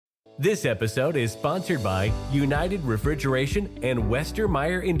This episode is sponsored by United Refrigeration and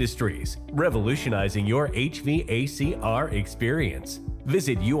Westermeyer Industries, revolutionizing your HVACR experience.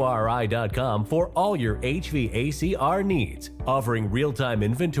 Visit URI.com for all your HVACR needs, offering real-time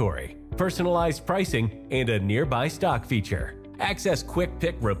inventory, personalized pricing, and a nearby stock feature. Access quick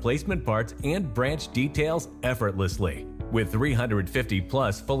pick replacement parts and branch details effortlessly. With 350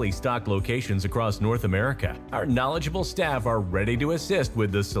 plus fully stocked locations across North America, our knowledgeable staff are ready to assist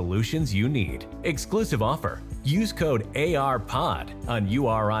with the solutions you need. Exclusive offer. Use code ARPOD on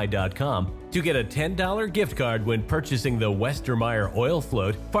URI.com to get a $10 gift card when purchasing the Westermeyer oil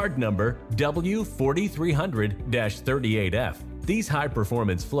float, part number W4300-38F. These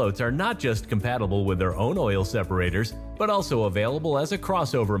high-performance floats are not just compatible with their own oil separators, but also available as a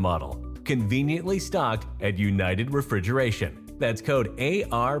crossover model. Conveniently stocked at United Refrigeration. That's code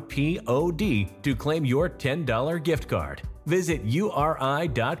ARPOD to claim your $10 gift card. Visit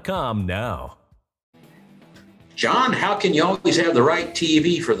URI.com now. John, how can you always have the right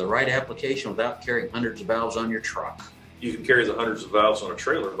TV for the right application without carrying hundreds of valves on your truck? You can carry the hundreds of valves on a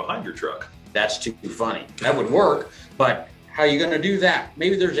trailer behind your truck. That's too funny. That would work, but how are you going to do that?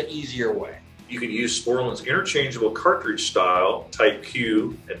 Maybe there's an easier way. You can use Sporland's interchangeable cartridge style Type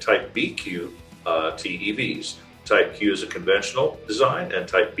Q and Type BQ TEVs. Type Q is a conventional design and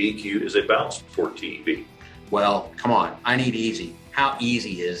Type BQ is a balanced port TEV. Well, come on, I need easy. How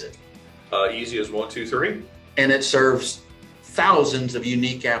easy is it? Easy as 1, 2, 3. And it serves thousands of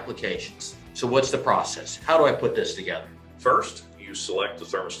unique applications. So what's the process? How do I put this together? First, you select the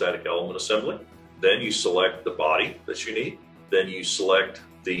thermostatic element assembly. Then you select the body that you need. Then you select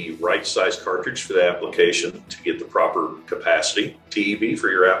the right size cartridge for the application to get the proper capacity TEV for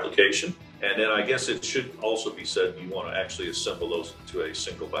your application. And then I guess it should also be said you want to actually assemble those into a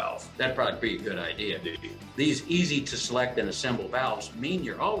single valve. That'd probably be a good idea. Indeed. These easy to select and assemble valves mean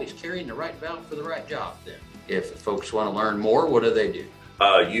you're always carrying the right valve for the right job then. If folks want to learn more, what do they do?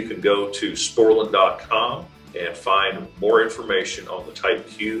 You can go to Sporland.com and find more information on the Type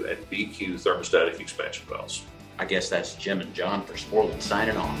Q and BQ thermostatic expansion valves. I guess that's Jim and John for Sporland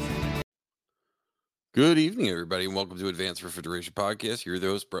signing off. Good evening, everybody, and welcome to Advanced Refrigeration Podcast. You're the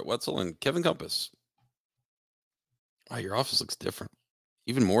host, Brett Wetzel and Kevin Compass. Wow, your office looks different,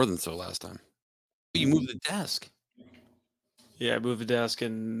 even more than so last time. You moved the desk. Yeah, I moved the desk,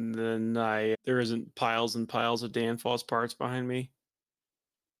 and then there isn't piles and piles of Danfoss parts behind me.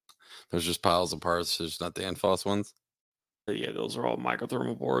 There's just piles of parts. There's not the Danfoss ones. But yeah, those are all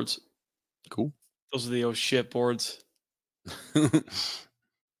microthermal boards. Cool. Those are the oh shit boards.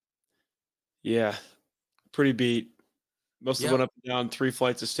 Yeah, pretty beat. Must have went up and down 3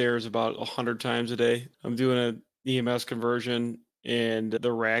 flights of stairs about 100 times a day. I'm doing an EMS conversion, and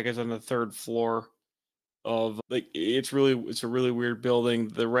the rack is on the 3rd floor of it's a really weird building.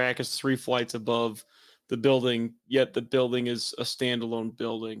 The rack is 3 flights above the building, yet the building is a standalone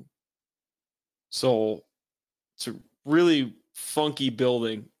building. So it's a really funky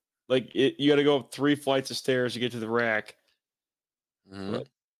building. You got to go up 3 flights of stairs to get to the rack. Mm-hmm.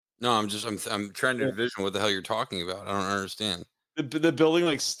 No, I'm trying to envision what the hell you're talking about. I don't understand. The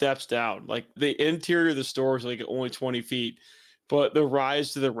building steps down. The interior of the store is only 20 feet, but the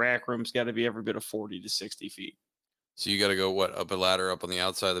rise to the rack room's got to be every bit of 40 to 60 feet. So you got to go up a ladder up on the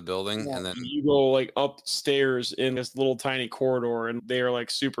outside of the building, and then you go upstairs in this little tiny corridor, and they are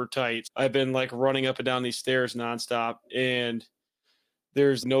super tight. I've been running up and down these stairs nonstop, and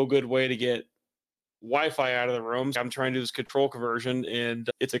there's no good way to get Wi-Fi out of the room. I'm trying to do this control conversion, and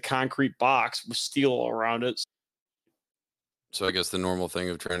it's a concrete box with steel all around it. So I guess the normal thing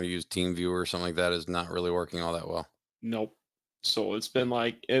of trying to use TeamViewer or something like that is not really working all that well. Nope. So it's been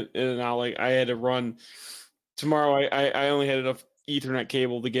in and out. I had to run tomorrow. I only had enough Ethernet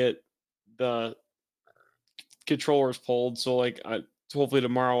cable to get the controllers pulled. So hopefully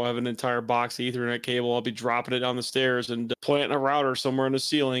tomorrow I'll have an entire box of Ethernet cable. I'll be dropping it down the stairs and planting a router somewhere in the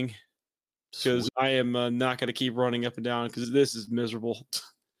ceiling, because I am not going to keep running up and down because this is miserable.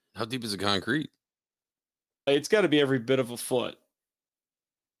 How deep is the concrete? It's got to be every bit of a foot.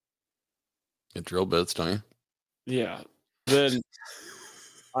 Get drill bits, don't you? Yeah. Then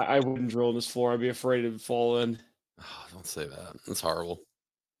I wouldn't drill this floor. I'd be afraid it would fall in. Oh, don't say that. That's horrible.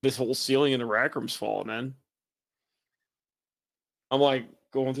 This whole ceiling in the rack room's falling in. I'm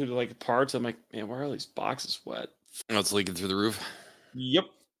going through the parts. I'm man, why are these boxes wet? Oh, it's leaking through the roof? Yep.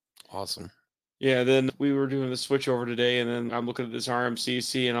 Awesome. Yeah, then we were doing the switch over today, and then I'm looking at this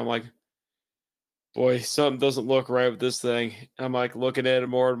RMCC, and I'm boy, something doesn't look right with this thing. And I'm looking at it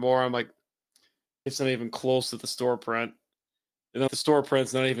more and more. I'm it's not even close to the store print. And the store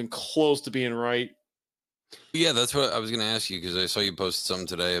print's not even close to being right. Yeah, that's what I was going to ask you, because I saw you post something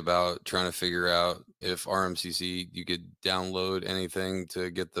today about trying to figure out if RMCC you could download anything to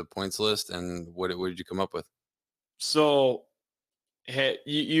get the points list, and what did you come up with? So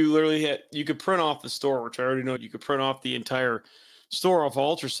you literally you could print off the store, which I already know you could print off the entire store off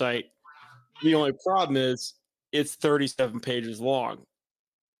Ultrasite. The only problem is it's 37 pages long,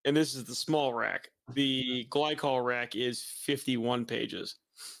 and this is the small rack. The glycol rack is 51 pages.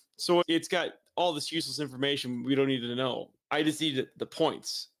 So it's got all this useless information we don't need to know. I just need the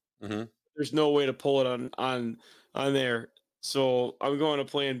points. Mm-hmm. There's no way to pull it on there. So I'm going to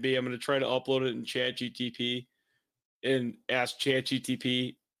plan B. I'm going to try to upload it in ChatGTP and ask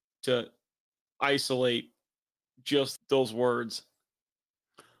ChatGTP to isolate just those words.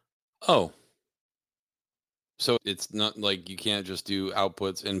 Oh, so it's not like you can't just do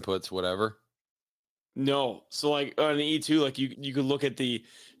outputs, inputs, whatever. No. So like on the E2, like you could look at you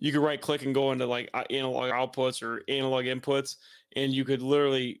could right click and go into like analog outputs or analog inputs, and you could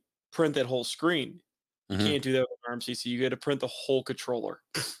literally print that whole screen. You Mhm. can't do that with RMCC. You got to print the whole controller.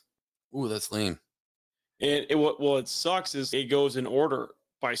 Ooh, that's lame. And what sucks is it goes in order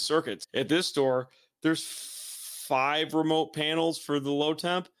by circuits. At this store, there's 5 remote panels for the low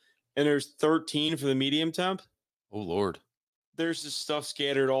temp, and there's 13 for the medium temp. Oh Lord. There's just stuff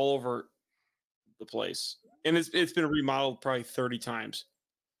scattered all over the place, and it's been remodeled probably 30 times.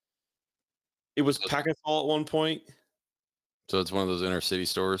 It was Pecasol at one point. So it's one of those inner city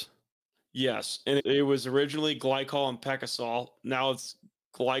stores. Yes, and it was originally glycol and Pecasol. Now it's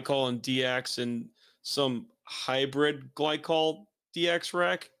glycol and DX and some hybrid glycol DX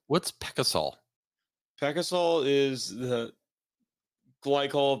rack. What's Pecasol? Pecasol is the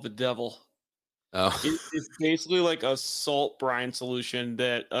glycol of the devil. Oh, It's basically like a salt brine solution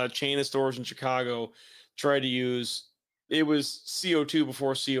that a chain of stores in Chicago tried to use. It was CO2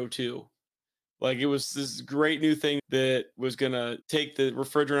 before CO2. Like it was this great new thing that was going to take the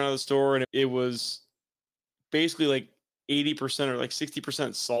refrigerant out of the store. And it was basically like 80% or like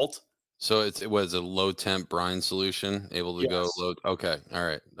 60% salt. so it was a low temp brine solution, able to go Yes. low. Okay, all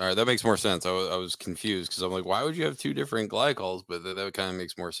right, that makes more sense. I was confused because I'm like, why would you have 2 different glycols? But that kind of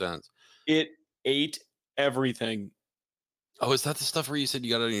makes more sense. It ate everything. Oh, is that the stuff where you said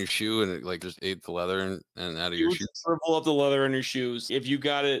you got it in your shoe and it like just ate the leather and out of It your would shoe? shrivel up the leather in your shoes. If you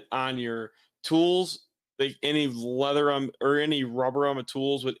got it on your tools, like any leather on or any rubber on the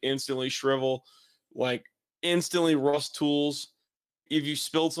tools would instantly shrivel, like instantly rust tools. If you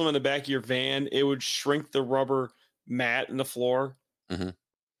spilled some in the back of your van, it would shrink the rubber mat in the floor. Mhm.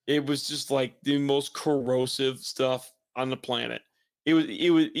 It was just like the most corrosive stuff on the planet. It would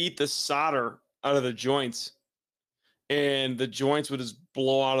eat the solder out of the joints, and the joints would just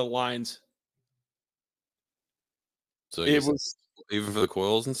blow out of lines. So I It guess was even for the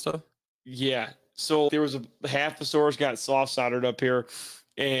coils and stuff. Yeah. So there was half the stores got soft soldered up here,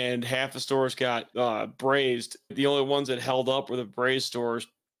 and half the stores got brazed. The only ones that held up were the brazed stores.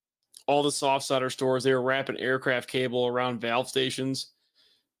 All the soft solder stores, they were wrapping aircraft cable around valve stations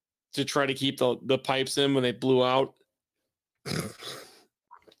to try to keep the pipes in when they blew out.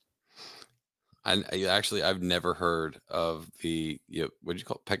 I actually I've never heard of what do you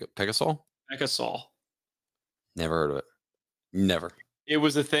call it? Pecasol? Ecosol. Never heard of it. Never. It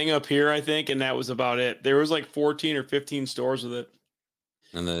was a thing up here, I think, and that was about it. There was like 14 or 15 stores with it.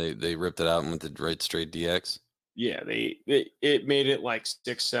 And they ripped it out and went to right straight DX. Yeah, it made it like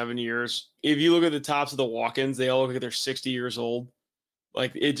 6-7 years. If you look at the tops of the walk-ins, they all look like they're 60 years old.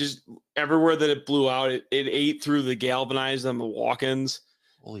 Like it just everywhere that it blew out, it ate through the galvanized on the walk-ins.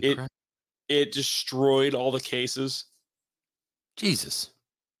 Holy crap. It destroyed all the cases. Jesus.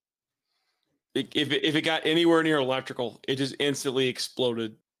 If it got anywhere near electrical, it just instantly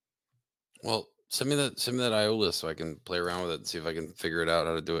exploded. Well, send me that IO list so I can play around with it and see if I can figure it out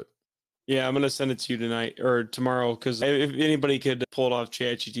how to do it. Yeah, I'm gonna send it to you tonight or tomorrow because if anybody could pull it off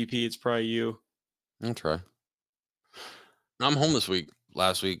ChatGTP, it's probably you. I'll try. I'm home this week.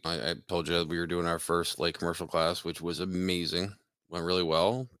 Last week, I told you we were doing our first light commercial class, which was amazing. Went really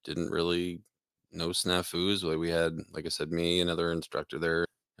well. Didn't really no snafus. Like we had, like I said, me, another instructor there,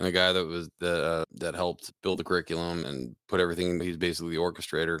 and a guy that was that helped build the curriculum and put everything. He's basically the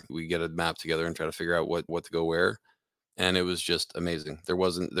orchestrator. We get a map together and try to figure out what to go where, and it was just amazing. There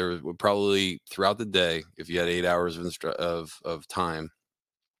was probably throughout the day, if you had 8 hours of time,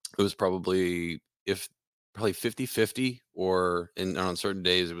 it was probably 50-50, or on certain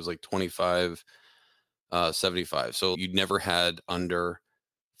days it was like 25 75. So you never had under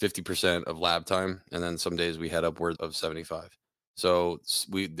 50% of lab time, and then some days we had upwards of 75. So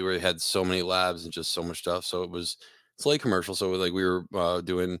we had so many labs and just so much stuff. So it's like commercial. So like we were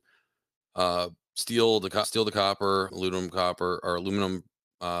doing steel the copper, aluminum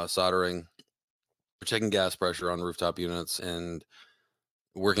soldering, checking gas pressure on rooftop units, and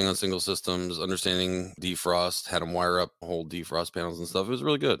working on single systems, understanding defrost, had them wire up whole defrost panels and stuff. It was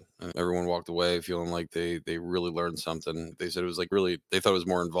really good. And everyone walked away feeling like they really learned something. They said it was like really, they thought it was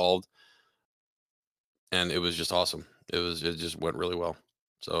more involved, and it was just awesome. It just went really well.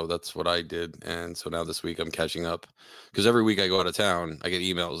 So that's what I did. And so now this week I'm catching up, because every week I go out of town, I get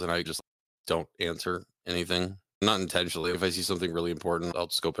emails and I just don't answer anything, not intentionally. If I see something really important, I'll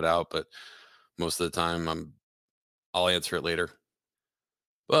scope it out, but most of the time I'll answer it later.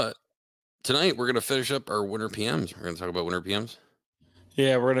 But tonight we're going to finish up our winter PMs. We're going to talk about winter PMs.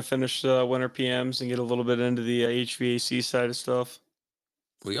 Yeah, we're going to finish winter PMs and get a little bit into the HVAC side of stuff.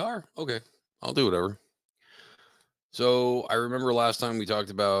 We are? Okay. I'll do whatever. So I remember last time we talked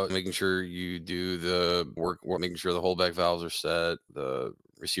about making sure you do the work, making sure the holdback valves are set, the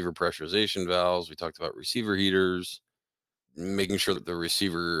receiver pressurization valves. We talked about receiver heaters, making sure that the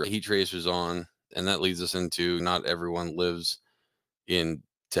receiver heat trace is on. And that leads us into not everyone lives in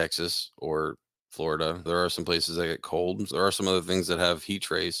Texas or Florida. There are some places that get cold. There are some other things that have heat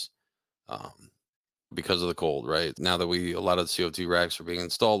trace because of the cold, right? Now that a lot of CO2 racks are being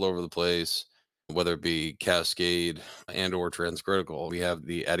installed over the place, whether it be Cascade and or transcritical, we have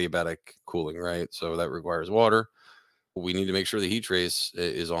the adiabatic cooling, right? So that requires water. We need to make sure the heat trace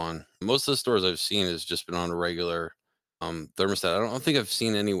is on. Most of the stores I've seen has just been on a regular thermostat. I don't think I've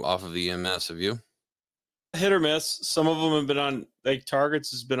seen any off of the EMS. Have you? Hit or miss. Some of them have been on, like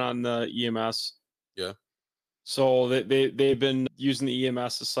Target's has been on the EMS. Yeah. So they've been using the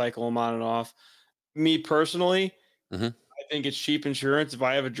EMS to cycle them on and off. Me personally, I think it's cheap insurance. If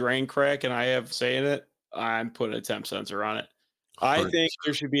I have a drain crack and I have say in it, I'm putting a temp sensor on it. 100%. I think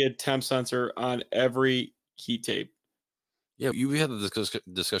there should be a temp sensor on every heat tape. Yeah, we had this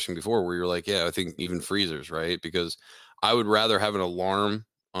discussion before where you're like, yeah, I think even freezers, right? Because I would rather have an alarm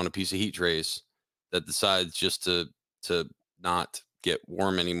on a piece of heat trace that decides just to not get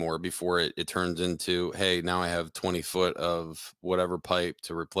warm anymore before it turns into, hey, now I have 20 foot of whatever pipe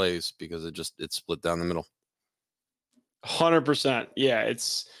to replace because it's split down the middle. 100%. Yeah,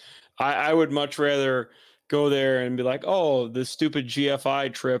 I would much rather go there and be like, oh, the stupid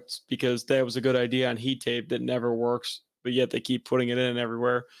GFI tripped because that was a good idea on heat tape that never works, but yet they keep putting it in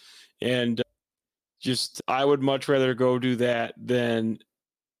everywhere. And I would much rather go do that than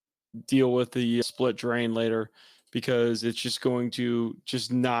deal with the split drain later, because it's just going to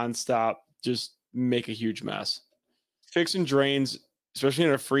just nonstop just make a huge mess. Fixing drains, especially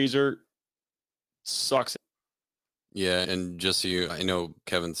in a freezer, sucks. Yeah, and just so I know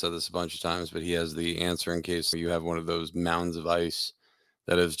Kevin said this a bunch of times, but he has the answer in case you have one of those mounds of ice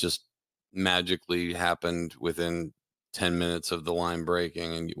that has just magically happened within 10 minutes of the line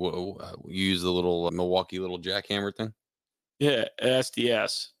breaking, and you use the little Milwaukee little jackhammer thing. Yeah,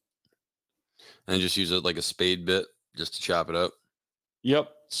 SDS. And just use it like a spade bit just to chop it up. Yep.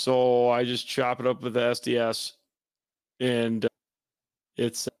 So I just chop it up with the SDS, and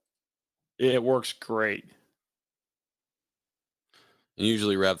it works great. And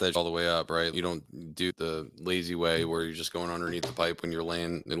usually wrap that all the way up, right? You don't do the lazy way where you're just going underneath the pipe when you're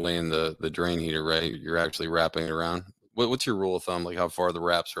laying the drain heater, right? You're actually wrapping it around. What's your rule of thumb? Like how far the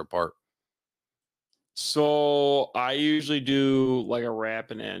wraps are apart? So I usually do like a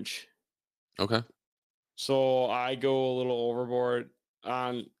wrap an inch. Okay. So I go a little overboard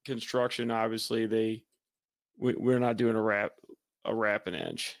on construction. Obviously, we're not doing a wrap an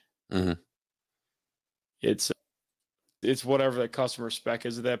inch. Mm-hmm. It's whatever the customer spec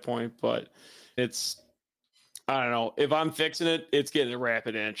is at that point, but I don't know. If I'm fixing it, it's getting a wrap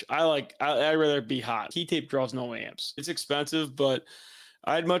an inch. I'd rather it be hot. Heat tape draws no amps. It's expensive, but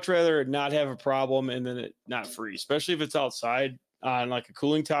I'd much rather not have a problem and then it not freeze, especially if it's outside on like a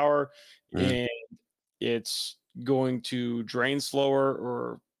cooling tower and it's going to drain slower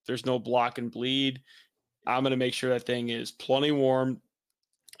or there's no block and bleed. I'm going to make sure that thing is plenty warm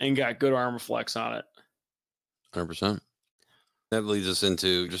and got good armor flex on it. 100%. That leads us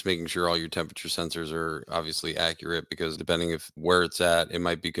into just making sure all your temperature sensors are obviously accurate, because depending if where it's at, it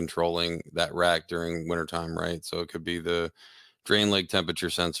might be controlling that rack during wintertime, right? So it could be the drain leg temperature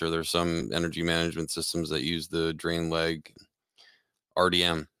sensor. There's some energy management systems that use the drain leg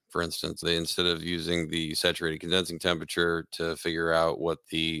RDM, for instance. They, instead of using the saturated condensing temperature to figure out what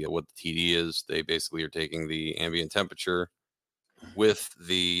the TD is, they basically are taking the ambient temperature with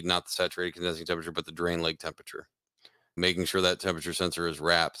not the saturated condensing temperature, but the drain leg temperature, making sure that temperature sensor is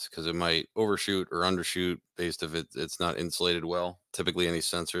wrapped, because it might overshoot or undershoot based if it's not insulated well. Typically any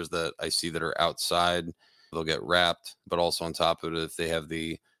sensors that I see that are outside, they'll get wrapped, but also on top of it, if they have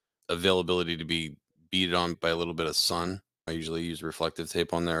the availability to be beat on by a little bit of sun. I usually use reflective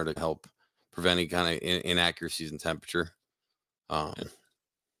tape on there to help prevent any kind of inaccuracies in temperature.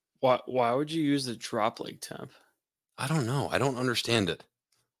 Why would you use the drop leg temp? I don't know. I don't understand it.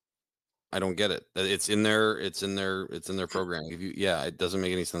 I don't get it. It's in there. It's in their program. It doesn't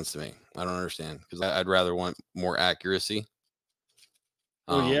make any sense to me. I don't understand, because I'd rather want more accuracy.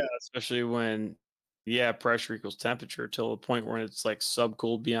 Well, yeah, especially when, pressure equals temperature till the point where it's like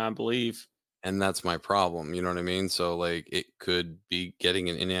subcooled beyond belief. And that's my problem. You know what I mean? So like it could be getting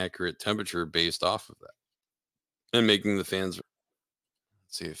an inaccurate temperature based off of that, and making the fans.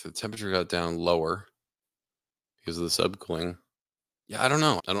 Let's see if the temperature got down lower because of the subcooling. Yeah, I don't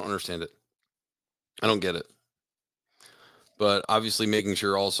know. I don't understand it. I don't get it. But obviously, making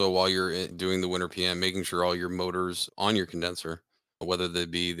sure also while you're doing the winter PM, making sure all your motors on your condenser, whether they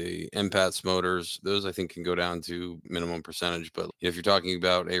be the MPATS motors, those I think can go down to minimum percentage. But if you're talking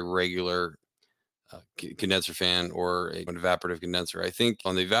about a regular condenser fan or an evaporative condenser, I think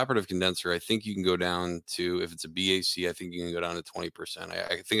on the evaporative condenser, I think you can go down to, if it's a BAC, I think you can go down to 20%.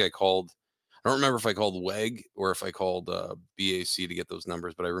 I think I don't remember if I called WEG or if I called BAC to get those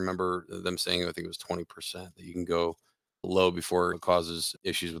numbers, but I remember them saying, I think it was 20% that you can go low before it causes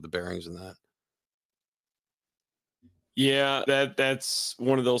issues with the bearings and that. Yeah, that's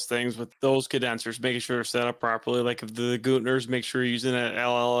one of those things with those condensers, making sure they're set up properly. Like if the Gutners, make sure you're using that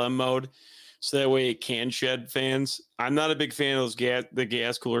LLM mode, so that way it can shed fans. I'm not a big fan of the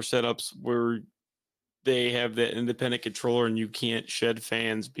gas cooler setups where they have that independent controller and you can't shed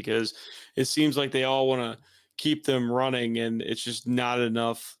fans, because it seems like they all want to keep them running, and it's just not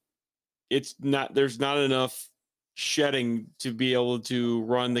enough. There's not enough shedding to be able to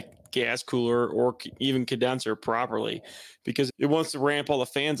run the gas cooler or even condenser properly, because it wants to ramp all the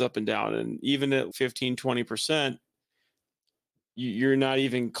fans up and down. And even at 15-20%, you're not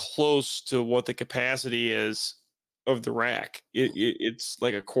even close to what the capacity is of the rack. It's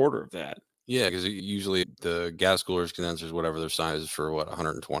like a quarter of that. Yeah, because usually the gas coolers, condensers, whatever their size is for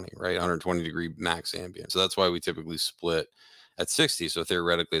 120, right? 120 degree max ambient. So that's why we typically split at 60. So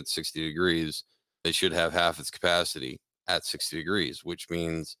theoretically at 60 degrees, they should have half its capacity at 60 degrees, which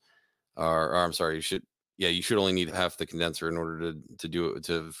means, or I'm sorry, you should only need half the condenser in order to do it,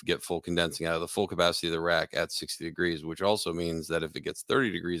 to get full condensing out of the full capacity of the rack at 60 degrees, which also means that if it gets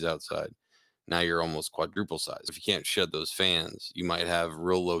 30 degrees outside, now you're almost quadruple size. If you can't shed those fans, you might have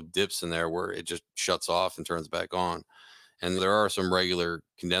real low dips in there where it just shuts off and turns back on. And there are some regular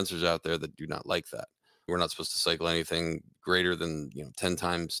condensers out there that do not like that. We're not supposed to cycle anything greater than 10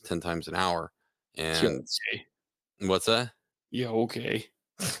 times an hour. And what's that? Yeah, okay.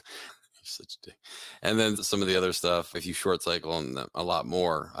 You're such a dick. And then some of the other stuff, if you short cycle them a lot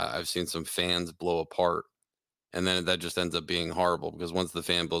more, I've seen some fans blow apart. And then that just ends up being horrible, because once the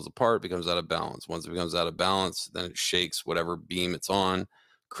fan blows apart, it becomes out of balance. Once it becomes out of balance, then it shakes whatever beam it's on,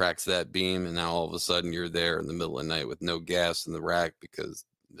 cracks that beam, and now all of a sudden you're there in the middle of the night with no gas in the rack because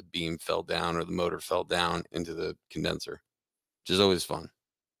the beam fell down or the motor fell down into the condenser, which is always fun.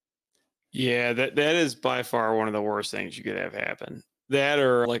 Yeah, that is by far one of the worst things you could have happen. That,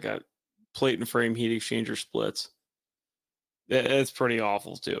 or like a plate and frame heat exchanger splits. That's pretty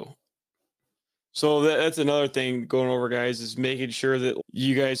awful too. So that's another thing going over, guys, is making sure that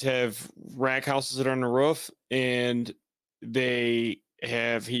you guys have rack houses that are on the roof and they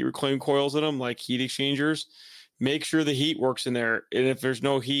have heat reclaim coils in them, like heat exchangers. Make sure the heat works in there. And if there's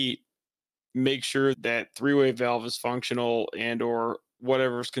no heat, make sure that three-way valve is functional and or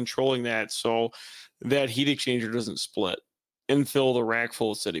whatever's controlling that, so that heat exchanger doesn't split and fill the rack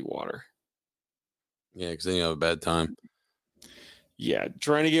full of city water. Yeah, because then you have a bad time. Yeah,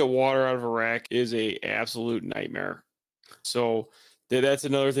 trying to get water out of a rack is a absolute nightmare. So that's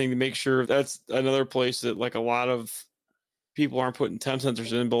another thing to make sure. That's another place that like a lot of people aren't putting temp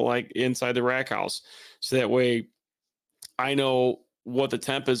sensors in, but like inside the rack house. So that way I know what the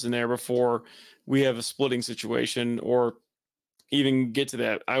temp is in there before we have a splitting situation or even get to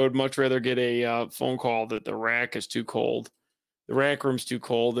that. I would much rather get a phone call that the rack is too cold. The rack room's too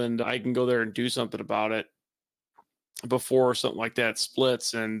cold, and I can go there and do something about it before something like that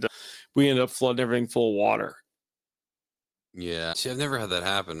splits and we end up flooding everything full of water. Yeah. See, I've never had that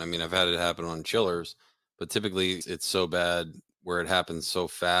happen. I mean, I've had it happen on chillers, but typically it's so bad where it happens so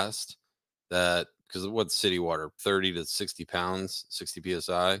fast that, because what's city water, 30 to 60 pounds, 60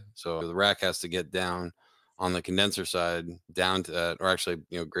 psi. So the rack has to get down on the condenser side down to that, or actually,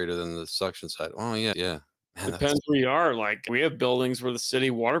 greater than the suction side. Oh yeah. Yeah. Man, depends where you are. Like we have buildings where the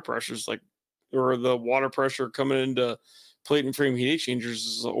city water pressure is like, or the water pressure coming into plate and frame heat exchangers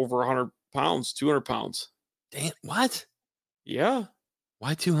is over 100 pounds, 200 pounds. Damn, what? Yeah.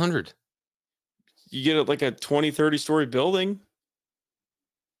 Why 200? You get it like a 20, 30-story building.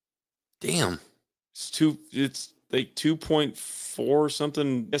 Damn. It's like 2.4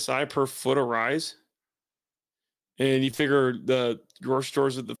 something SI per foot of rise. And you figure the grocery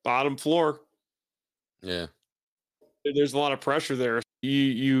store's at the bottom floor. Yeah. There's a lot of pressure there.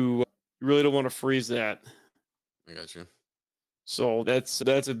 You really don't want to freeze that. I got you. So that's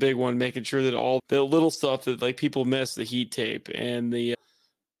a big one, making sure that all the little stuff that like people miss, the heat tape and the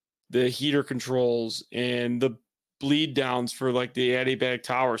heater controls and the bleed downs for like the adiabatic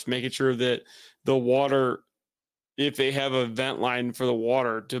towers, making sure that the water, if they have a vent line for the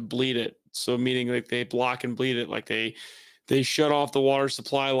water to bleed it, so meaning like they block and bleed it, like they shut off the water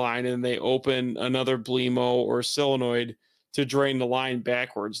supply line and they open another BLEMO or solenoid to drain the line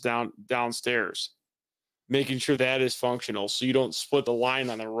backwards downstairs, making sure that is functional so you don't split the line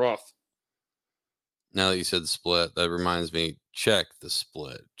on the roof. Now that you said split, that reminds me, check the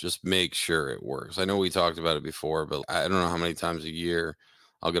split. Just make sure it works. I know we talked about it before, but I don't know how many times a year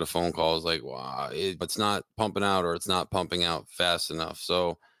I'll get a phone call. It's like, wow, it's not pumping out or it's not pumping out fast enough.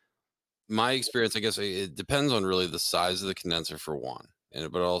 So my experience, I guess it depends on really the size of the condenser for one.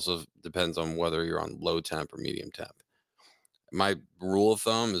 But it also depends on whether you're on low temp or medium temp. My rule of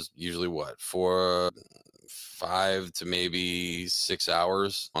thumb is usually what, for 5 to maybe 6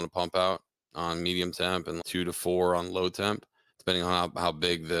 hours on a pump out on medium temp and 2 to 4 on low temp, depending on how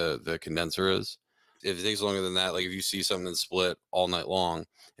big the condenser is. If it takes longer than that, like if you see something split all night long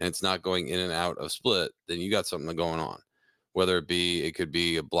and it's not going in and out of split, then you got something going on. Whether it could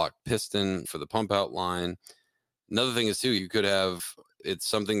be a blocked piston for the pump out line. Another thing is too, you could have, it's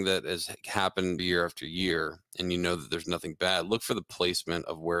something that has happened year after year and you know that there's nothing bad. Look for the placement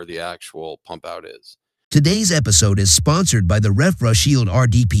of where the actual pump out is. Today's episode is sponsored by the RefRush-Shield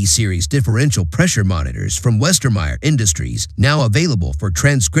RDP Series differential pressure monitors from Westermeyer Industries, now available for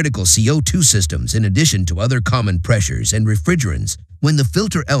transcritical CO2 systems in addition to other common pressures and refrigerants. When the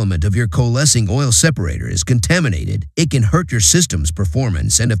filter element of your coalescing oil separator is contaminated, it can hurt your system's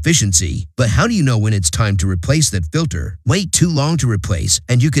performance and efficiency. But how do you know when it's time to replace that filter? Wait too long to replace,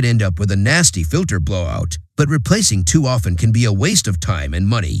 and you could end up with a nasty filter blowout. But replacing too often can be a waste of time and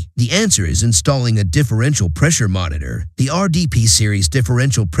money. The answer is installing a differential pressure monitor. The RDP Series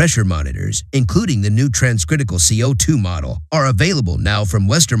differential pressure monitors, including the new transcritical CO2 model, are available now from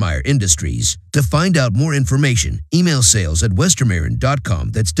Westermeyer Industries. To find out more information, email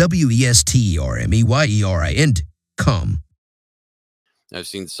sales@westermeyerin.com. That's WESTERMEYERIN.com. I've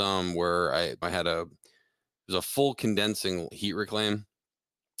seen some where I had it was a full condensing heat reclaim.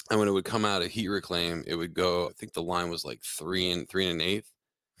 And when it would come out of heat reclaim, it would go, I think the line was like 3 1/8.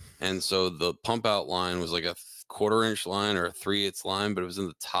 And so the pump out line was like a 1/4 inch line or a 3/8 line, but it was in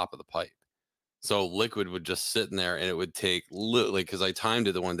the top of the pipe. So liquid would just sit in there and it would take literally, because I timed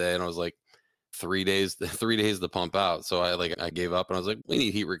it the one day and I was like 3 days, 3 days to pump out. So I gave up and I was like, we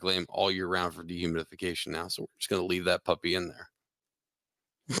need heat reclaim all year round for dehumidification now. So we're just going to leave that puppy in there.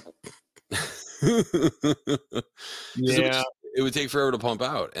 Yeah. It would take forever to pump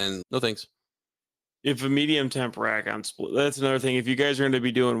out, and no thanks. If a medium temp rack on split, that's another thing. If you guys are going to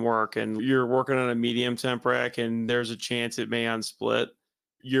be doing work and you're working on a medium temp rack and there's a chance it may on split,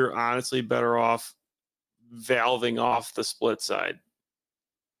 you're honestly better off valving off the split side.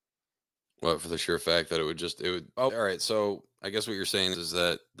 Well, for the sheer fact that it would. Oh, all right. So I guess what you're saying is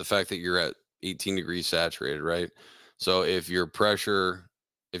that the fact that you're at 18 degrees saturated, right? So if your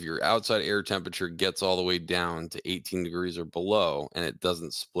outside air temperature gets all the way down to 18 degrees or below and it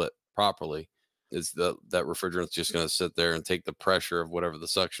doesn't split properly, that refrigerant's just going to sit there and take the pressure of whatever the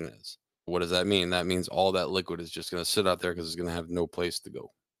suction is. What does that mean? That means all that liquid is just going to sit out there because it's going to have no place to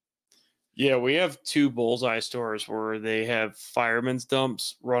go. Yeah, we have 2 bullseye stores where they have firemen's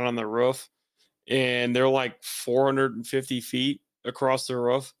dumps run on the roof, and they're like 450 feet across the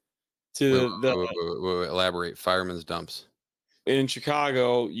roof. Wait, elaborate. Firemen's dumps. In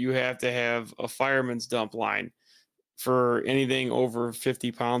Chicago, you have to have a fireman's dump line for anything over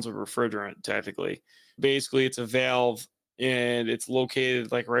 50 pounds of refrigerant, technically. Basically, it's a valve, and it's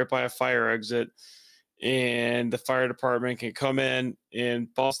located like right by a fire exit, and the fire department can come in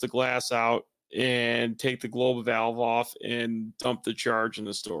and bust the glass out and take the globe valve off and dump the charge in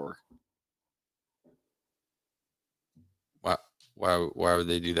the store. Why would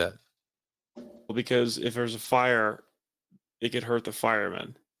they do that? Because if there's a fire, it could hurt the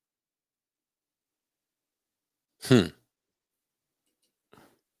firemen.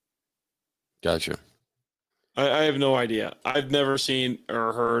 Gotcha. I have no idea. I've never seen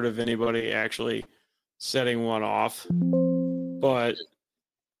or heard of anybody actually setting one off, but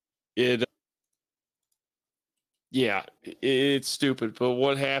Yeah, it's stupid. But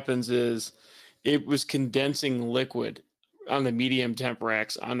what happens is it was condensing liquid on the medium temp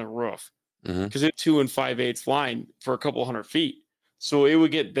racks on the roof Mm-hmm. because it's 2 5/8 line for a couple hundred feet. So it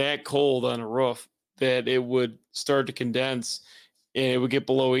would get that cold on a roof that it would start to condense and it would get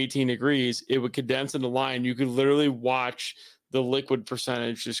below 18 degrees. It would condense in the line. You could literally watch the liquid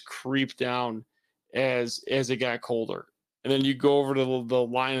percentage just creep down as it got colder. And then you go over to the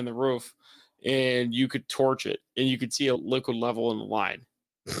line in the roof and you could torch it and you could see a liquid level in the line.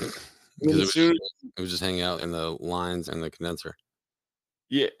 Because it was just hanging out in the lines and the condenser.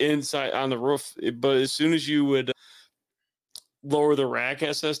 Yeah, inside on the roof. But as soon as you would lower the rack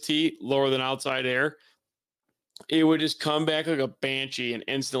SST, lower than outside air, it would just come back like a banshee and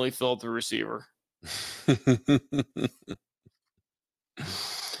instantly fill up the receiver.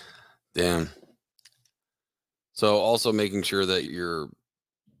 Damn. So also making sure that your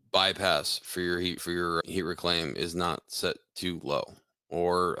bypass for your heat reclaim is not set too low,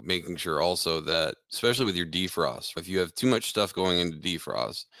 or making sure also that, especially with your defrost, if you have too much stuff going into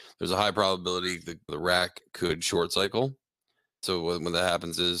defrost, there's a high probability the rack could short cycle. So when that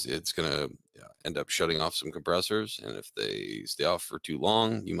happens is it's going to end up shutting off some compressors. And if they stay off for too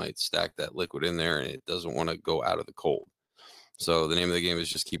long, you might stack that liquid in there and it doesn't want to go out of the cold. So the name of the game is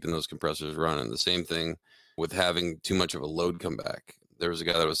just keeping those compressors running. The same thing with having too much of a load come back. There was a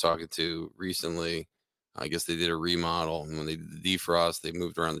guy that I was talking to recently. I guess they did a remodel, and when they did the defrost, they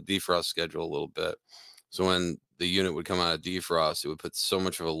moved around the defrost schedule a little bit. So when the unit would come out of defrost, it would put so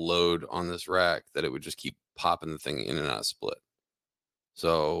much of a load on this rack that it would just keep popping the thing in and out of split.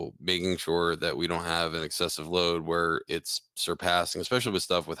 So making sure that we don't have an excessive load where it's surpassing, especially with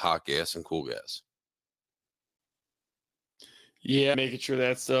stuff with hot gas and cool gas. Yeah, making sure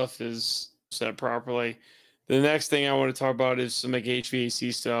that stuff is set properly. The next thing I want to talk about is some like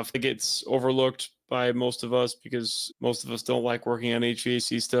HVAC stuff. It gets overlooked by most of us because most of us don't like working on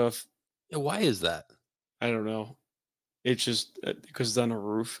HVAC stuff. Yeah, why is that? I don't know. It's just because it's on a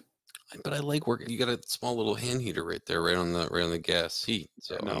roof. But I like working. You got a small little hand heater right there, right on the gas heat.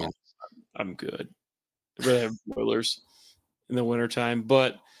 So No, I mean, I'm good. I'd rather have boilers in the wintertime.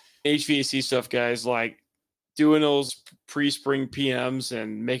 But HVAC stuff, guys, like doing those pre-spring PMs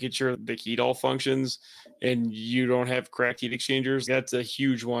and making sure the heat all functions and you don't have cracked heat exchangers, that's a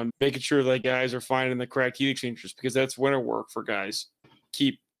huge one. Making sure that guys are finding the cracked heat exchangers because that's winter work for guys.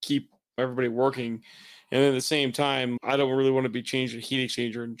 Keep everybody working. And at the same time, I don't really want to be changing a heat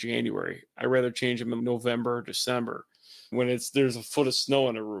exchanger in January. I'd rather change them in November, December when there's a foot of snow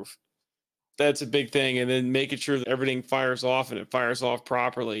on the roof. That's a big thing. And then making sure that everything fires off and it fires off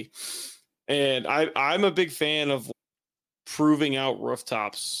properly. And I'm a big fan of proving out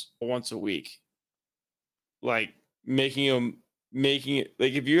rooftops once a week. Like making it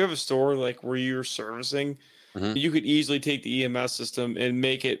like if you have a store like where you're servicing, you could easily take the EMS system and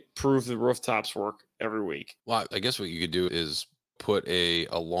make it prove the rooftops work every week. Well, I guess what you could do is put a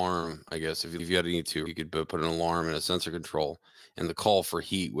alarm. I guess if you had to need to, you could put an alarm and a sensor control, and the call for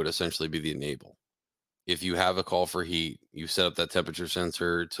heat would essentially be the enable. If you have a call for heat, you set up that temperature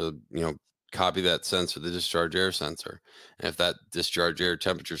sensor to copy that sensor, the discharge air sensor, and if that discharge air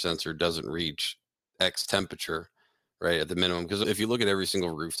temperature sensor doesn't reach X temperature, right at the minimum, because if you look at every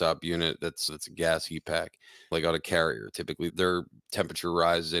single rooftop unit that's a gas heat pack, like on a carrier, typically their temperature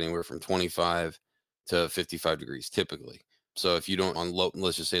rises anywhere from 25 to 55 degrees typically. So if you don't on low,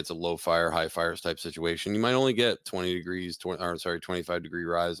 let's just say it's a low fire, high fires type situation, you might only get 25 degree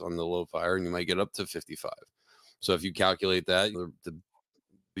rise on the low fire, and you might get up to 55. So if you calculate that,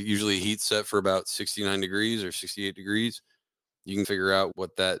 usually heat set for about 69 degrees or 68 degrees, you can figure out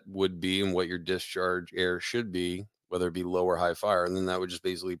what that would be and what your discharge air should be, whether it be low or high fire. And then that would just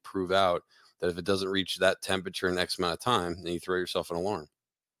basically prove out that if it doesn't reach that temperature in X amount of time, then you throw yourself an alarm.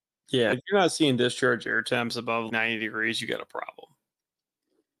 Yeah, if you're not seeing discharge air temps above 90 degrees, you got a problem.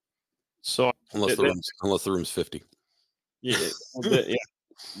 So unless the room's 50. Yeah,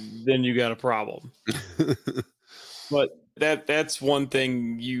 then you got a problem. But that's one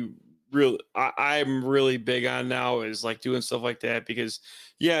thing I'm really big on now is like doing stuff like that because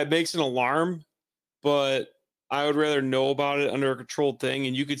it makes an alarm, but I would rather know about it under a controlled thing,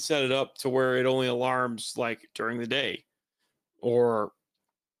 and you could set it up to where it only alarms like during the day, or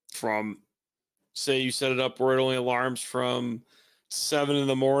from, say you set it up where it only alarms from 7 in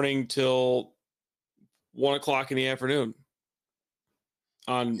the morning till 1 o'clock in the afternoon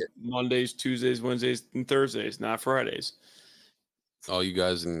on Mondays, Tuesdays, Wednesdays, and Thursdays, not Fridays. All you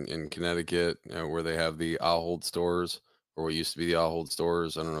guys in Connecticut, where they have the I'll Hold stores, or what used to be the I'll Hold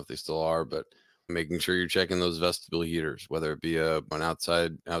stores, I don't know if they still are, but making sure you're checking those vestibule heaters, whether it be an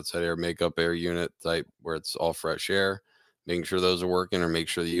outside air makeup air unit type where it's all fresh air, making sure those are working, or make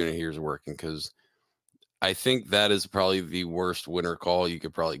sure the unit heaters are working. Because I think that is probably the worst winter call you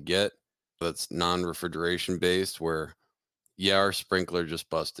could probably get. That's non-refrigeration based, where our sprinkler just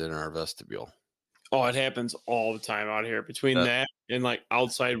busted in our vestibule. Oh, it happens all the time out here. Between that and like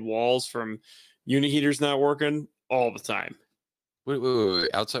outside walls from unit heaters not working all the time. Wait.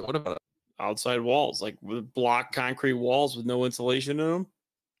 Outside? What about outside walls, like with block concrete walls with no insulation in them?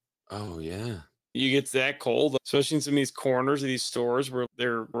 Oh, yeah. You get that cold, especially in some of these corners of these stores where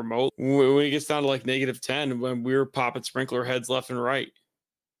they're remote. When it gets down to like -10, when we were popping sprinkler heads left and right.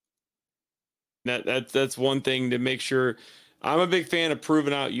 That's one thing to make sure. I'm a big fan of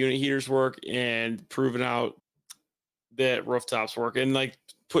proving out unit heaters work and proving out that rooftops work, and like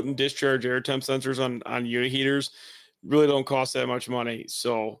putting discharge air temp sensors on unit heaters really don't cost that much money.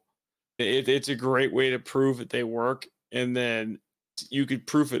 So it's a great way to prove that they work, and then you could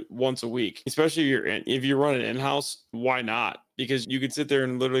proof it once a week, especially if you run it in-house. Why not? Because you could sit there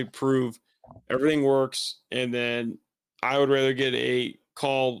and literally prove everything works, and then I would rather get a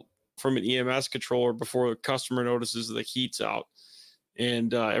call from an EMS controller before the customer notices the heat's out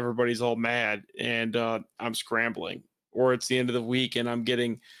and everybody's all mad and I'm scrambling, or it's the end of the week and I'm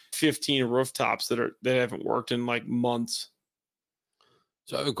getting 15 rooftops that haven't worked in like months.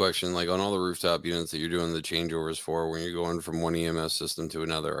 So I have a question, like on all the rooftop units that you're doing the changeovers for, when you're going from one EMS system to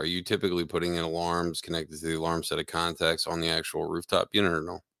another, are you typically putting in alarms connected to the alarm set of contacts on the actual rooftop unit or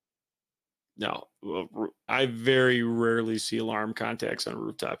no? No, I very rarely see alarm contacts on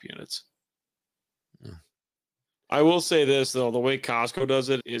rooftop units. Yeah. I will say this though, the way Costco does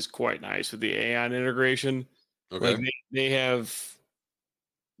it is quite nice with the Aon integration. Okay. Like they have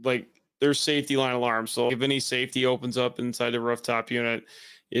like their safety line alarm. So if any safety opens up inside the rooftop unit,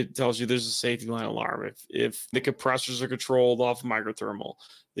 it tells you there's a safety line alarm. If the compressors are controlled off microthermal,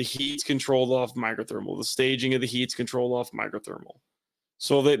 the heat's controlled off microthermal, the staging of the heat's controlled off microthermal.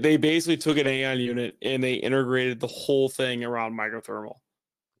 So they basically took an Aon unit and they integrated the whole thing around microthermal.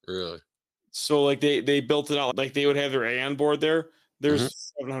 Really? So like they built it out like they would have their Aon board there.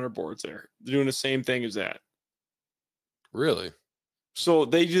 There's 700 boards there. They're doing the same thing as that. Really? So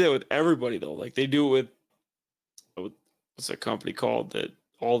they do that with everybody though. Like they do it with what's that company called that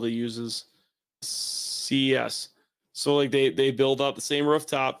Alda uses? CES. So like they build out the same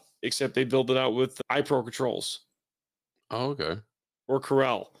rooftop, except they build it out with iPro controls. Oh, okay. Or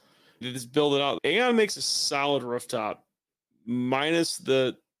Corel. They just build it out. Aon makes a solid rooftop, minus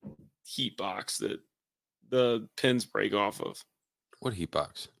the heat box that the pins break off of. What heat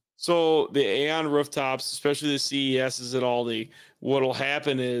box? So the Aon rooftops, especially the CESs at Aldi, what'll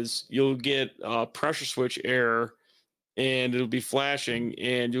happen is you'll get a pressure switch error and it'll be flashing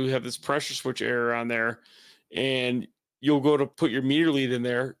and you'll have this pressure switch error on there and you'll go to put your meter lead in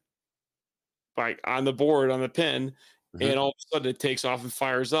there like on the board on the pin and all of a sudden it takes off and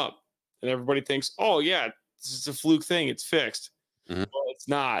fires up and everybody thinks, oh yeah, this is a fluke thing, it's fixed. Well, it's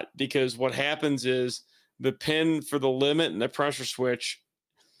not, because what happens is the pin for the limit and the pressure switch,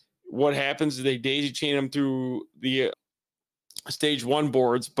 what happens is they daisy chain them through the stage 1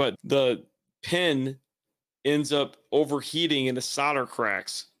 boards, but the pin ends up overheating and the solder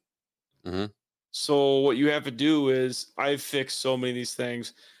cracks. So what you have to do is, I've fixed so many of these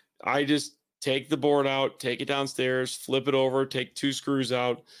things. I just take the board out, take it downstairs, flip it over, take 2 screws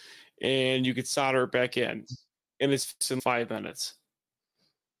out, and you could solder it back in. And it's in 5 minutes.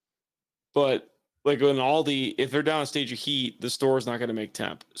 But like in Aldi, if they're down a stage of heat, the store is not going to make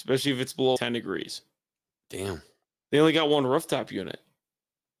temp, especially if it's below 10 degrees. Damn. They only got one rooftop unit.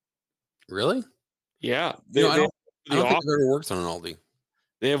 Really? Yeah. I don't think I've ever worked on an Aldi.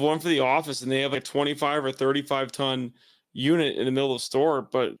 They have one for the office, and they have like 25 or 35 ton unit in the middle of the store.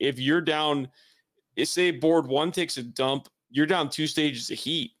 But if you're down, say board 1 takes a dump, you're down 2 stages of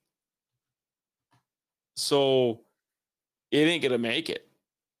heat. So it ain't going to make it.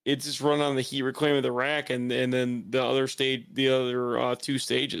 It's just run on the heat reclaim of the rack and then the other 2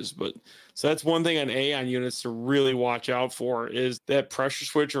 stages. But so that's one thing on Aon units to really watch out for, is that pressure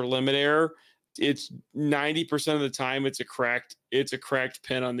switch or limit error. It's 90% of the time it's a cracked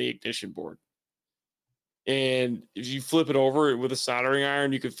pin on the ignition board. And if you flip it over with a soldering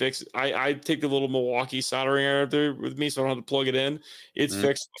iron, you could fix it. I take the little Milwaukee soldering iron up there with me, so I don't have to plug it in. It's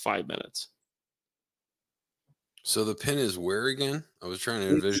fixed in 5 minutes. So the pin is where again? I was trying to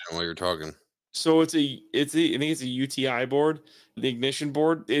envision while you're talking. So I think it's a UTI board, the ignition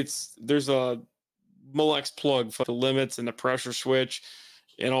board. There's a Molex plug for the limits and the pressure switch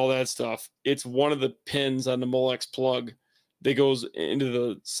and all that stuff. It's one of the pins on the Molex plug that goes into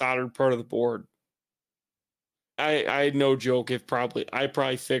the soldered part of the board. I no joke. I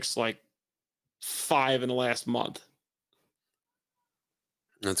probably fixed like 5 in the last month.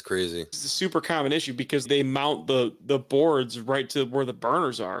 That's crazy. It's a super common issue because they mount the boards right to where the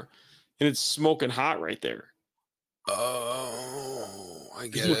burners are, and it's smoking hot right there. Oh, I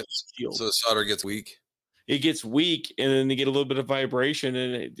get With it. steel. So the solder gets weak. It gets weak, and then they get a little bit of vibration,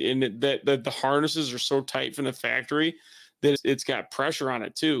 and that the harnesses are so tight from the factory that it's got pressure on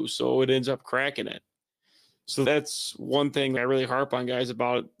it too, so it ends up cracking it. So that's one thing I really harp on guys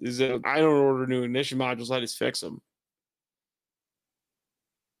about is that I don't order new ignition modules. I just fix them.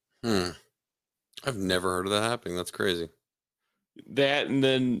 I've never heard of that happening. That's crazy. That, and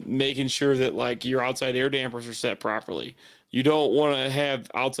then making sure that like your outside air dampers are set properly. You don't want to have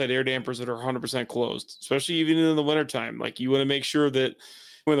outside air dampers that are 100% closed, especially even in the wintertime. Like you want to make sure that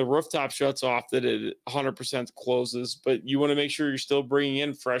when the rooftop shuts off that it 100% closes, but you want to make sure you're still bringing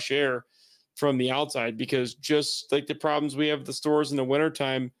in fresh air from the outside, because just like the problems we have at the stores in the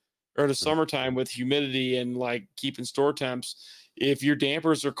wintertime or the summertime with humidity and like keeping store temps, if your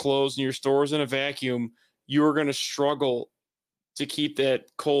dampers are closed and your store's in a vacuum, you are going to struggle to keep that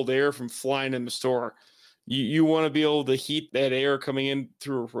cold air from flying in the store. You want to be able to heat that air coming in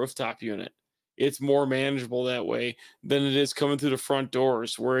through a rooftop unit. It's more manageable that way than it is coming through the front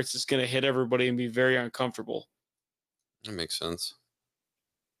doors, where it's just going to hit everybody and be very uncomfortable. That makes sense.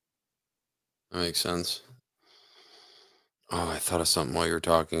 That makes sense. Oh, I thought of something while you were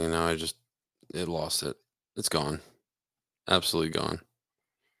talking, and now it lost it. It's gone. Absolutely gone.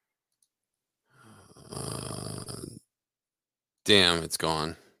 Damn, it's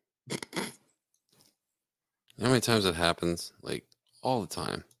gone. You know how many times that happens? Like, all the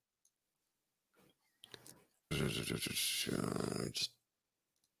time. Just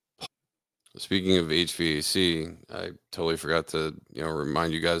speaking of HVAC, I totally forgot to,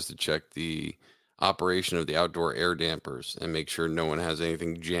 remind you guys to check the operation of the outdoor air dampers and make sure no one has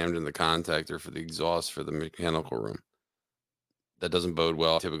anything jammed in the contactor for the exhaust for the mechanical room. That doesn't bode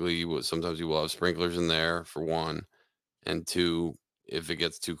well. Typically, sometimes you will have sprinklers in there, for one, and two, if it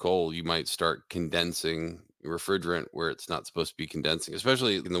gets too cold, you might start condensing refrigerant where it's not supposed to be condensing,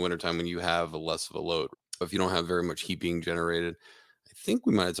 especially in the wintertime when you have less of a load. If you don't have very much heat being generated, I think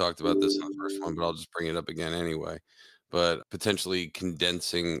we might have talked about this in the first one, but I'll just bring it up again anyway. But potentially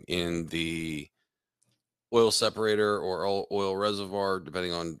condensing in the oil separator or oil reservoir,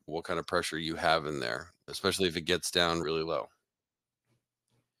 depending on what kind of pressure you have in there, especially if it gets down really low.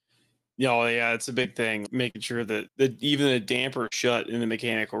 Yeah, it's a big thing. Making sure that even the damper shut in the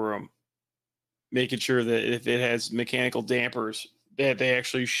mechanical room. Making sure that if it has mechanical dampers, that they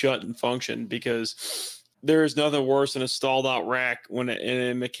actually shut and function, because there is nothing worse than a stalled out rack when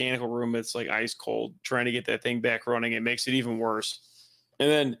in a mechanical room it's like ice cold. Trying to get that thing back running, it makes it even worse. And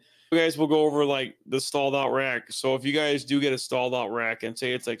then you guys will go over like the stalled out rack. So if you guys do get a stalled out rack and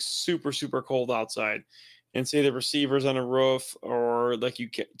say it's like super, super cold outside, and say the receiver's on a roof or like you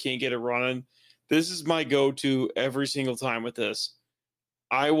can't get it running, this is my go-to every single time with this.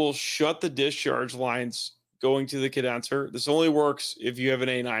 I will shut the discharge lines going to the condenser. This only works if you have an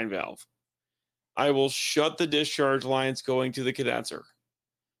A9 valve. I will shut the discharge lines going to the condenser.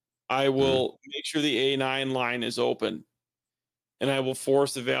 I will make sure the A9 line is open, and I will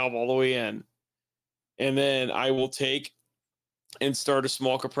force the valve all the way in. And then I will take and start a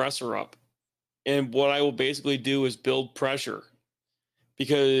small compressor up. And what I will basically do is build pressure,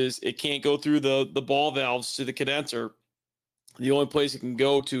 because it can't go through the ball valves to the condenser. The only place it can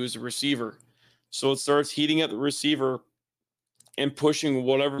go to is the receiver. So it starts heating up the receiver and pushing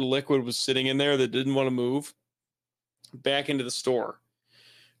whatever liquid was sitting in there that didn't want to move back into the store,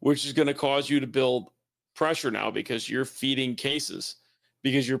 which is going to cause you to build pressure now, because you're feeding cases,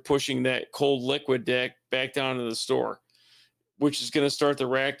 because you're pushing that cold liquid back down to the store, which is going to start the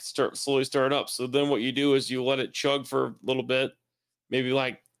rack to slowly start up. So then what you do is you let it chug for a little bit, maybe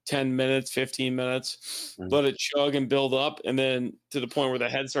like 10 minutes, 15 minutes, let it chug and build up. And then to the point where the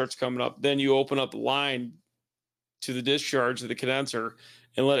head starts coming up, then you open up the line to the discharge of the condenser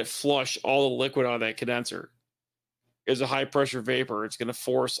and let it flush all the liquid out of that condenser. As a high pressure vapor, it's going to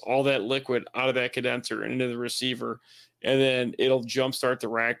force all that liquid out of that condenser and into the receiver, and then it'll jumpstart the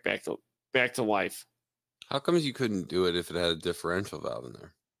rack back to life. How comes you couldn't do it if it had a differential valve in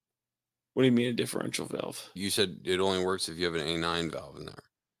there? What do you mean a differential valve? You said it only works if you have an A9 valve in there.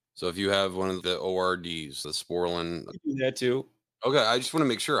 So if you have one of the ORDs, the Sporlan, You do that too. Okay, I just want to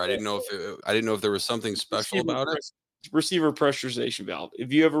make sure. I didn't know if there was something special about it. Receiver pressurization valve.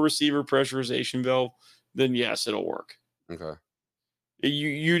 If you have a receiver pressurization valve, then yes, it'll work. Okay.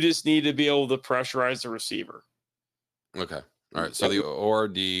 You just need to be able to pressurize the receiver. Okay. All right, so the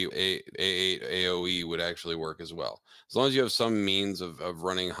ORD A8 AOE would actually work as well, as long as you have some means of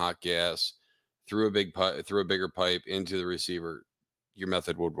running hot gas through a bigger pipe into the receiver. Your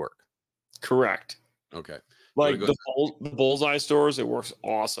method would work. Correct. Okay. Like the bullseye stores, it works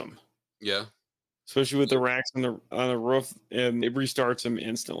awesome. Yeah. Especially with the racks on the roof, and it restarts them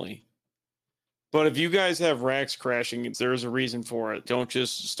instantly. But if you guys have racks crashing, there's a reason for it. Don't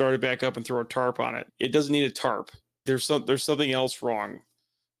just start it back up and throw a tarp on it. It doesn't need a tarp. There's something else wrong.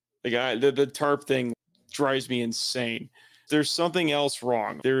 The tarp thing drives me insane. There's something else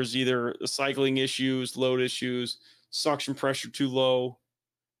wrong. There's either cycling issues, load issues, suction pressure too low.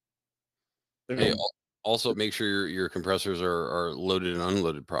 Hey, also make sure your compressors are loaded and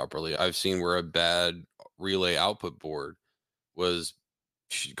unloaded properly. I've seen where a bad relay output board was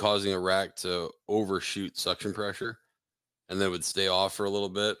causing a rack to overshoot suction pressure, and then it would stay off for a little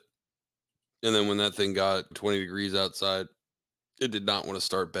bit. And then when that thing got 20 degrees outside, it did not want to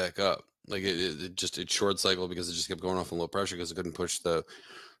start back up. Like it short cycled because it just kept going off in low pressure because it couldn't push the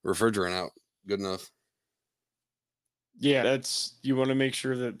refrigerant out good enough. Yeah, you want to make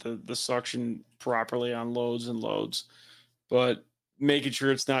sure that the suction properly on loads and loads, but making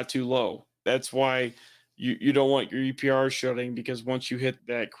sure it's not too low. That's why you don't want your EPR shutting, because once you hit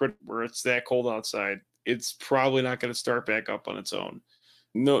that crit where it's that cold outside, it's probably not going to start back up on its own.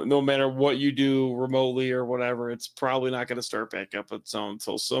 No matter what you do remotely or whatever, it's probably not going to start back up on its own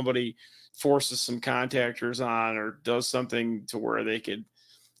until somebody forces some contactors on or does something to where they could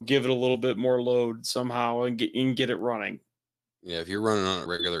give it a little bit more load somehow and get it running. Yeah, if you're running on a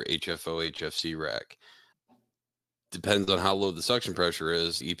regular HFO HFC rack, depends on how low the suction pressure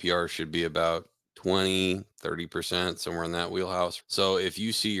is. EPR should be about 20-30%, somewhere in that wheelhouse. So if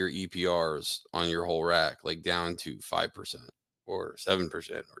you see your EPRs on your whole rack like down to 5% or 7%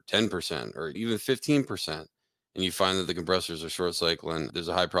 or 10% or even 15%, and you find that the compressors are short cycling, there's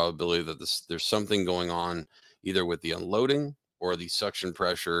a high probability that there's something going on either with the unloading or the suction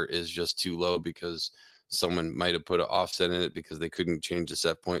pressure is just too low because someone might have put an offset in it because they couldn't change the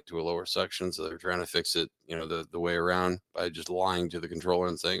set point to a lower suction. So they're trying to fix it, the way around by just lying to the controller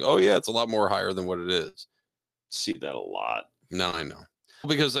and saying, oh yeah, it's a lot more higher than what it is. See that a lot. No, I know.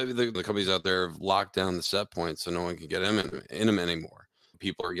 Because the companies out there have locked down the set points so no one can get in them anymore.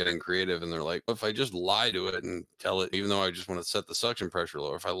 People are getting creative and they're like, if I just lie to it and tell it, even though I just want to set the suction pressure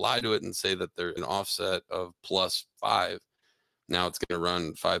lower, if I lie to it and say that there's an offset of +5, now it's going to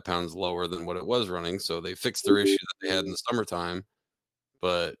run 5 pounds lower than what it was running. So they fixed their issue that they had in the summertime,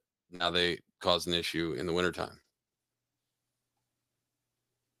 but now they cause an issue in the wintertime.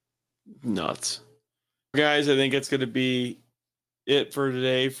 Nuts. Guys, I think it's going to be it for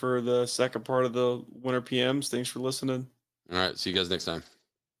today for the second part of the Winter PMs. Thanks for listening. All right. See you guys next time.